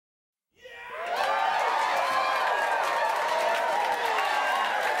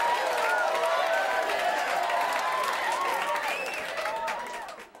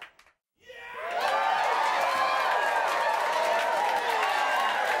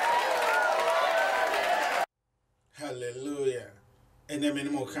Hallelujah. Ene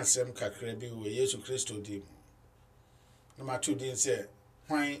minimo kasem kakra bi wo Yesu Kristo dim. No matu din se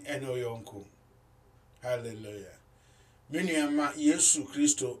hwan ene oyonko. Hallelujah. Menuama Yesu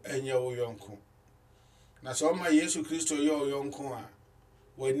Kristo enye oyonko. Na so ma Yesu Kristo ye oyonko a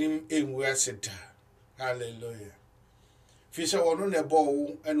wanim enwu aseta. Hallelujah. Fisha wono ne bo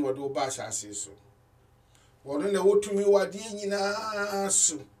wo ene wodo ba asase so. Wono ne wotumi wade nyina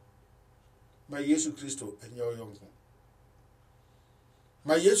so. Ma Yesu Kristo enye oyonko.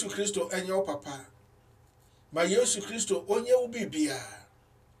 Ma Yesu Kristo enye o papa. Ma Yesu Kristo onye wo bibia.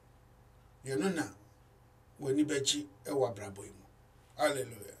 Yeno na wani beji e wa brabo mu.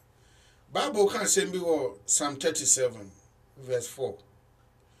 Hallelujah. Bible can say me wo Psalm 37 verse 4.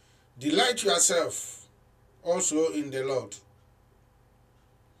 Delight yourself also in the Lord,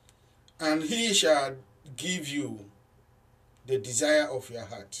 and he shall give you the desire of your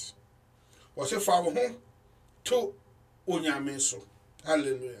heart. Wose fa wo ho to onyame so.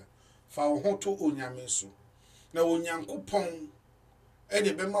 Hallelujah. Fa wo ho to onyame so. Na onyankopon e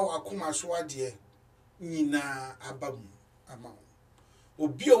de bema wakoma so ade nyina abam ama.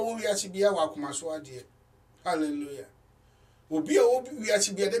 Obi o wiase bia wakoma so ade. Hallelujah. Obi o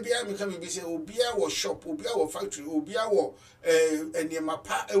wiase bia de bia me ka me be say obi a wo shop, obi a wo factory, obi a wo eniema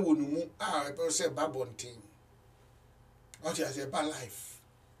pa e wo numu e be say babontin. What you say bad life.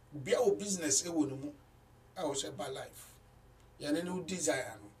 Obi a wo business e wo numu wo say bad life. Yane no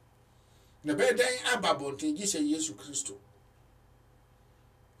desire no. Na be dan ababontin gi say Yesu Kristo.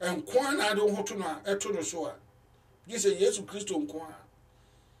 Enkwa na ade ho to no a eto no so a gi say Yesu Kristo nkwa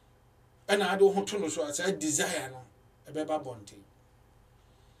a na ade ho to no so a say desire no e be babontin.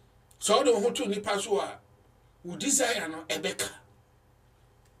 So do ho to nipa so a wo desire no e be ka.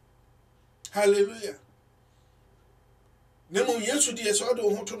 Hallelujah. Nemo Yesu die so do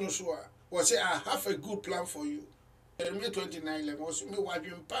ho to no so a wo say I have a good plan for you. Jeremiah 29:11 was me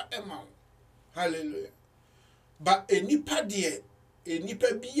wadwempa ema. Hallelujah. But enipa de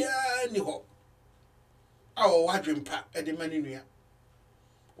enipa bia ni ho a wo wadwempa e de mani nua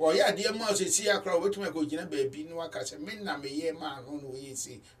wo ya de ma so si akra wetuma ko gina baabi ni waka se me na me ye ma no no ye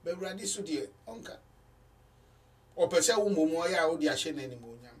si be wurade so de onka o pese wo momo ya wo de ahye na ni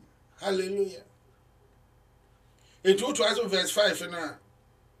mo nyam. Hallelujah. It also verse 5 na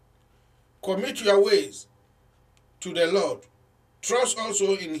commit your ways to the Lord, trust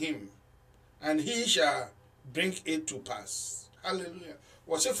also in him, and he shall bring it to pass. Hallelujah.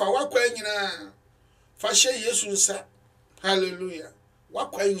 What's if I walk nyina fa she Yesu nsa. Hallelujah.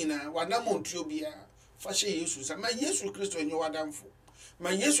 Wakwa nyina wanamontuo bia fa she Yesu nsa. Ma Yesu Kristo enye wadamfo. Ma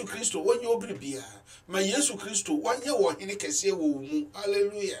Yesu Kristo wonye obribia. Ma Yesu Kristo wonye wo hene kese wo mu.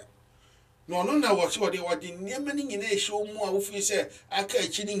 Hallelujah. No na wo se wo de niema ni nyina ehye mu a wo fi se aka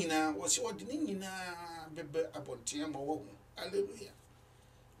achi ni nyina wo se wo de ni nyina bebe abontia ma wo. Hallelujah.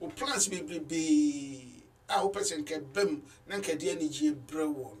 O plans be a o person ke bem na nke de ani gie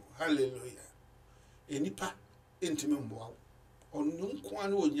brewo. Hallelujah. Enipa entime mboa onu nko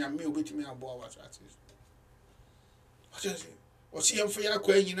an onyame obetime aboa wasate. O se yemfa ya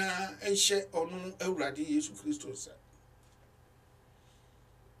kwa nyina enhye onu awurade Yesu Kristo sa.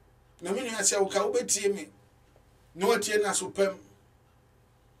 Na mini ase wo ka obetie me no watie na so pam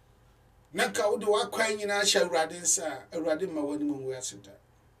na ka wo de wakwa nyina hye awurade nsa awurade ma wani mu nwe aseda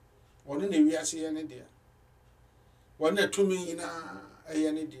ono na wi ase ye ne dia wona tumi nyina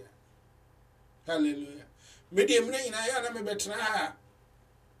aye ne dia. Hallelujah. Me de mne nyina ya na me betena ha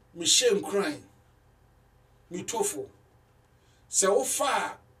me hye nkran me tofo se wo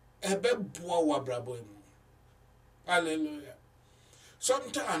fa ebe boa wa brabo mu. Hallelujah.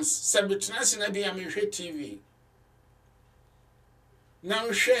 Sometimes sabitness na bia me hwe TV na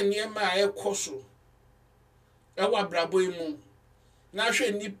hwe niema a ekoso e wa brabo mu na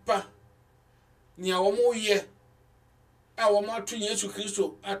hwe nipa ni a wo mo ye a wo mo atu Yesu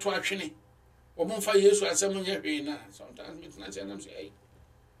Kristo atu atwene wo mo fa Yesu asem nye hwe na sometimes mitness na say ai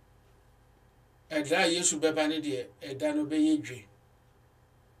eda Yesu beba ne de eda no be ye dwe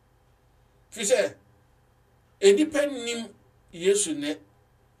fi se enipa nim Yesu ne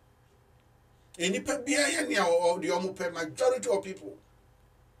enipa bia ya ne o de omupe majority of people.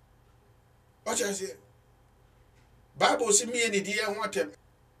 What I say? Bible say me ni die ho atem.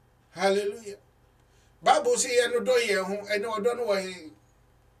 Hallelujah. Bible say ye no do ye ho ene odo no wo he.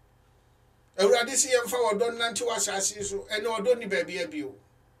 Awurade say ye mfa odo nante wasase so ene odo ni ba bia bio.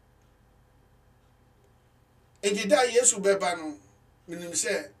 Ejida Yesu beba no minim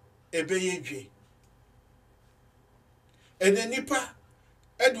say ebe ye dwe. Ene nipa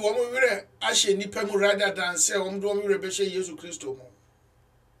edi wo mo were ahye nipa mu rather than say wo mo do were be hye Yesu Kristo mu.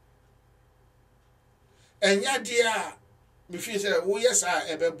 Enya dia me feel say wo yes a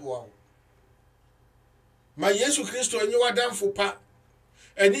ebeboa ma Yesu Kristo nyi wadamfo pa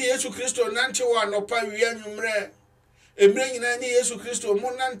eni Yesu Kristo nante wa nopa wi anwumre emre nyina ni Yesu Kristo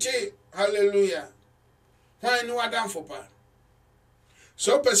mo nante hallelujah hwan ni wadamfo pa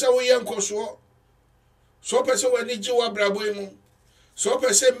so pese wo ye nkoso so pese wani ji wa brabo mu so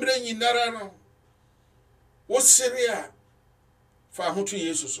pese mre nyinara no wo seria fa hoto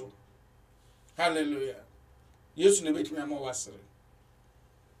Yesu so hallelujah Yesu ne betimi ama wasere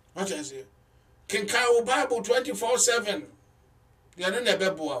what I say can call Bible 24/7 they are not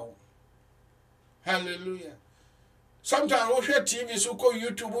beboa hallelujah sometimes we share TV so call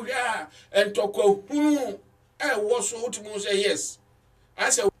YouTube and talk who was so to say yes I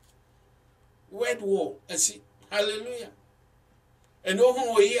say word war I see hallelujah and no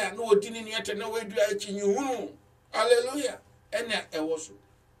who we here no didn't yet no way do I you hallelujah and I was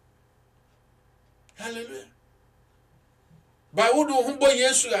hallelujah ba wodo ho bo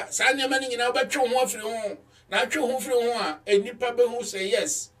Yesu a sa nyama ni nyina obetwe ho afiri ho na atwe ho afiri ho a enipa be ho say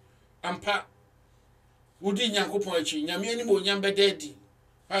yes ampa wodi nyankopon achi nyame ani mo nyam bedadi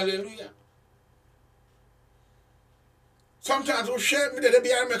hallelujah sometimes we share me the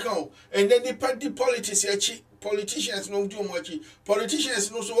bia meka and then nipa di politics achi politicians no do mo achi politicians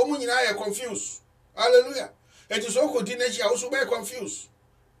no so wo nyina ya confused hallelujah it is so di na chi also be confused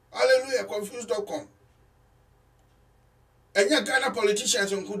hallelujah confused.com. And your Ghana politicians,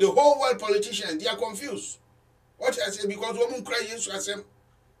 the whole world politicians, they are confused. What I say, because women cry yes to them.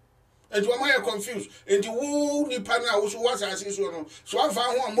 And to am confused. And the whole Nipana also was as is one. So I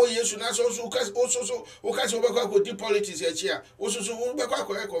found one more yes to us also so over the politics here. Also so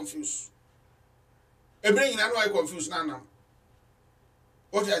we confused. And bring in I confused now.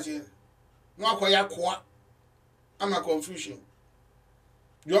 What I say? No quite qua. I'm a confusion.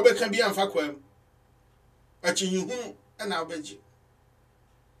 You can be unfaquem. Aching you. And I'll bet you.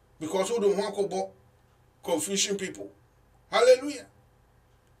 Because we don't want to confusion people. Hallelujah.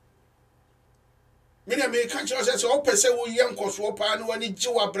 Many may catch us as all person will young cause wapa and when it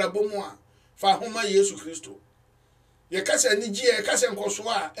jiwa brabomoa for whom Yesu Christo. Ye casa Nigia, Casa and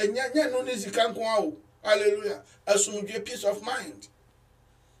Coswa, and yan no easy can go. Hallelujah. Assume you a peace of mind.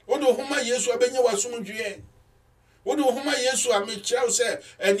 Odo Huma Yesu Abenya was assumed you. Odo Huma Yesu I make Chelsea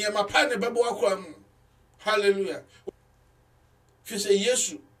and Yamapane Babuaquam. Hallelujah. If you say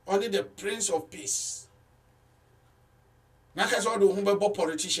Yesu, only the Prince of Peace. Naka so do humble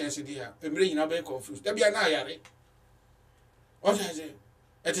politicians here. Emre you be confused. There be an ayare. What I say?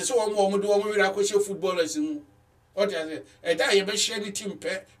 It is so one do one we are footballers in. What I say? A die you be share the team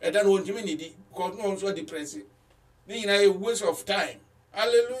pair, and then won't mean it because no one's so depressing. Then a waste of time.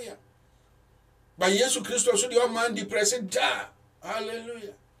 Hallelujah. By Yesu Christo so the man depressing da.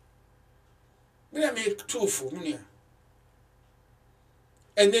 Hallelujah. Me make two for me.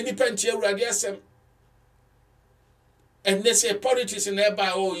 And then depend here radiasem. And they say politics in there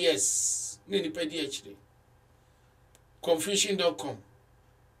by oh yes. Then depend HD. Confusion.com.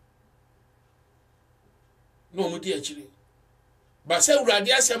 No more DHD. But say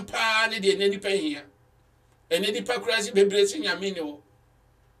radiasem pa ni de any pen here. And any pa crazy be blessing your mini.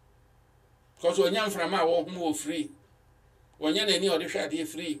 Because when you're from our home free. When you're any other shady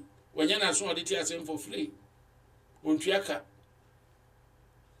free. When you're not so the TSM for free. Untiaka.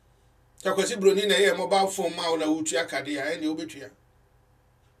 Takwasi broni na ye mobile phone ma na wutua kade ya ene obetua.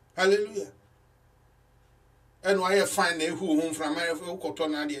 Hallelujah. Eno aye fine na ehu hom from my ukoto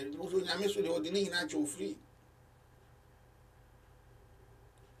na de. So nyame so de odini nyina cho free.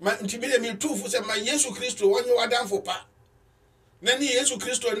 Ma ntibile mi tufu se ma Yesu Kristo wonye wadamfo pa. Na ni Yesu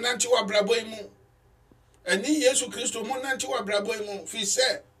Kristo nanti wa brabo imu. Eni Yesu Kristo mo nanti wa brabo imu fi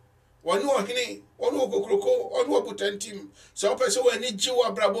se wonu ohini onu okokroko onu obutantim so pese wani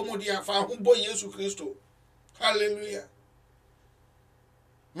jiwa brabo mu dia fa humbo Yesu Kristo hallelujah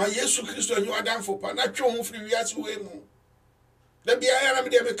ma Yesu Kristo nyu adamfo pa na twe ho firi wiase we mu da bia ya na me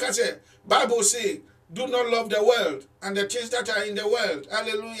de ka say Bible say do not love the world and the things that are in the world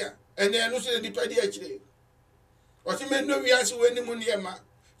hallelujah and then no say the padi akire o ti me no wiase we ni mu niema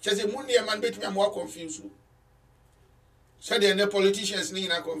chese mu niema betimi am wa confuse. Said the politicians need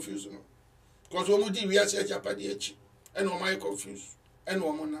not confuse no. Because we are such a padiachi. And we are confused. And we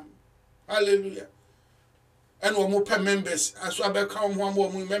are hallelujah. And we are members. As we become one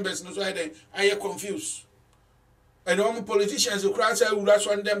more members, no so I are confused. And we politicians who cry say we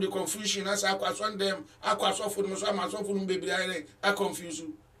want them the confusion as I want them. I want for them so I for them baby I confuse.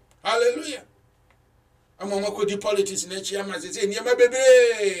 Hallelujah. I'm going to the politics in the chairman say near my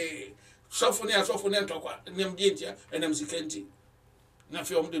baby. Sofoni ntokwa nem dientia enem sikenti na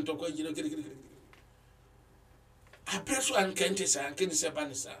fi omde ntokwa gino apreso ankente sa ankente se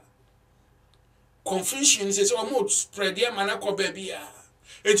banisa confusion se omo spread ya mana ko bia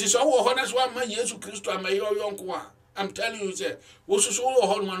enti so wo ho na so ama Yesu Kristo ama yonko a I'm telling you say wo so wo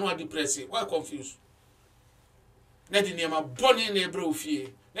ho no no depressed why confused na di niema boni na ebra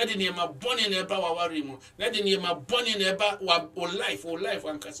ofie na di niema boni na eba wawari mu na di niema boni na eba o life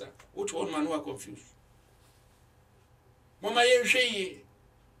ankasa wo to no no confused mama ye hwe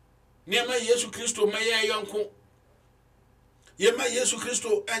niema Yesu Kristo ma ye yonko yema Yesu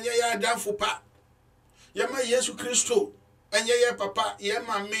Kristo anye ya danfo pa yema Yesu Kristo anye ye papa ye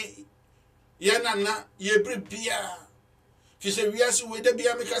mame ye nana ye bribia fi se wiase we da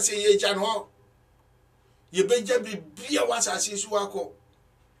bia meka se ye gya no ye beja bibia wasase su akọ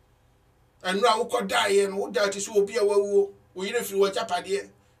anu a wokoda ye no woda ti so obi a wawuo wo yire firi wo chapade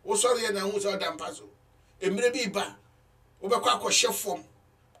wo sori ye na hu so da mpa so emire bi ba wo be kwa akọ fom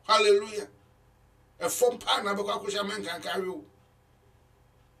hallelujah e fom pa na be kwa akọ menkanka we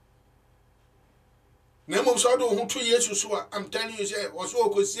na mo so do hu to Yesu so a I'm telling you say wo so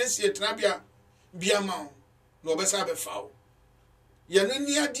okosiesie trabia bia ma no be sa be fawo ye no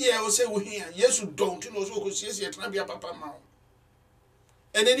ni ade e wo say wo hia Yesu don't no so okosiesie trabia papa ma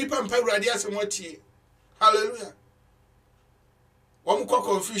eneni pampa urade asemotie hallelujah wo mo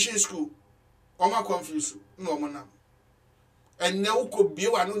confusion school wo ma confuse no mo na enne wo ko bie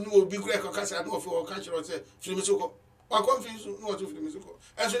wa no ni obi kura kasa no ofi wo ka kiro say firi so ko wa confuse no wo to firi so ko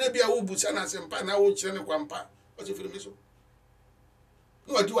enso na bia wo busa na sempa na wo kire ne kwampa wo to firi so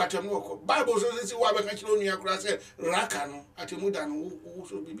no adi watem no ko bible so say wa be ka kiro nua kura say raka no atemu da no wo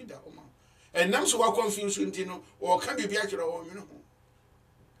so bibi da o ma ennam so wa confuse nti no wo ka bibia kiro wo nwene ho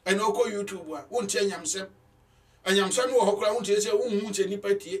ene oko YouTube a wonti anyamsem no wo hokura wonti say wo hu nti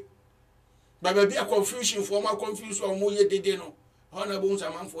nipa tie baba bia confusion for ma confuse o mo ye dede no ona bo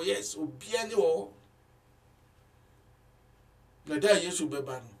nsaman for yes obia ni wo na da Yesu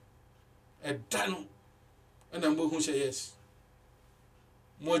beba no e da no na mbo hu say yes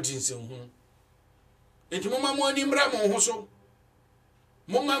mo jinse hu enti mo ma mo ani mra mo ho so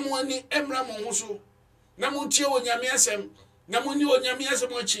mo ma mo ani emra mo ho so na mo tie onyame asem na mo ni onyame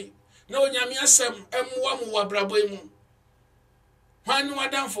asem ochi na onyame asem emwa mo wabrabo mu hwan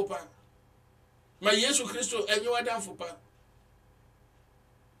wadanfo pa ma Yesu Kristo enye wadanfo pa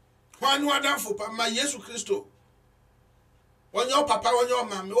hwan wadanfo pa ma Yesu Kristo onyo papa onyo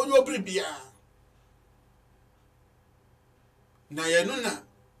mama onyo bribia na yenu na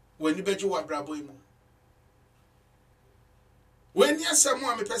wani beji wabrabo mu weni asem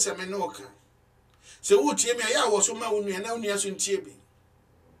a mepese me no ka se wutie me ya wo so ma wonu na wonu aso ntie bi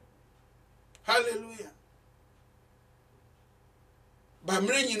hallelujah ba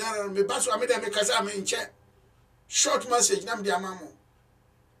mre nyina me baso ameda me kasa me nche short message na mde amamo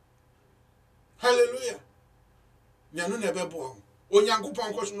hallelujah nyanu na bebo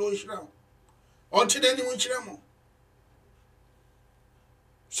onyankopon koso no nhira onte dani mu nhira mo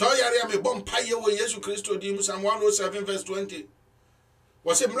so yare me bom paye wo Yesu Kristo di mu Psalm 107 verse 20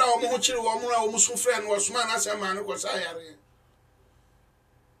 wose mra wo mo ho kire wo mra wo musu frɛ no wosoma na asema no kosa yare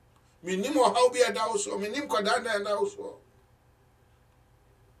minim o how be ada so minim koda na na so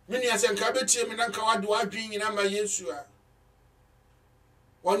mini asenka betie mi nanka wade wadwen nyina ma Yesu a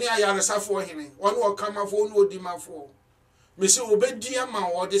woni ayaresafo hene woni okamafo woni odimafo mesi obedi ama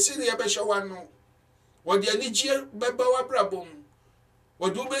wode sire ye behye wano wode anigye beba wabrabom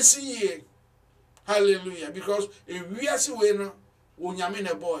wode obesi ye hallelujah because ewiase we no onyame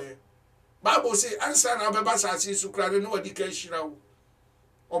ne boy bible say answer na beba sase su krade no wadi ka hira wo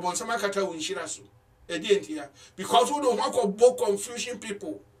obonsama kata wo hira so edi entia because we don't want to confusion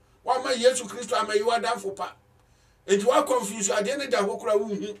people wa ma Yesu Kristo ama yi wadanfo pa enti wa confuse ade ne da hokura wo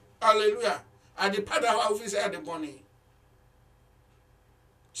hu hallelujah ade pada wa ofisi ade boni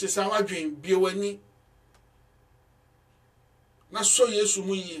se san wadwen bie wani na so Yesu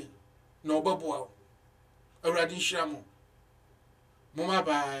mu yi na obeboa awrade nhira mo mama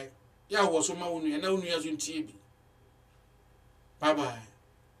bye ya wo so ma wonu na wonu ya so ntie bi bye bye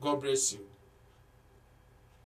god bless you.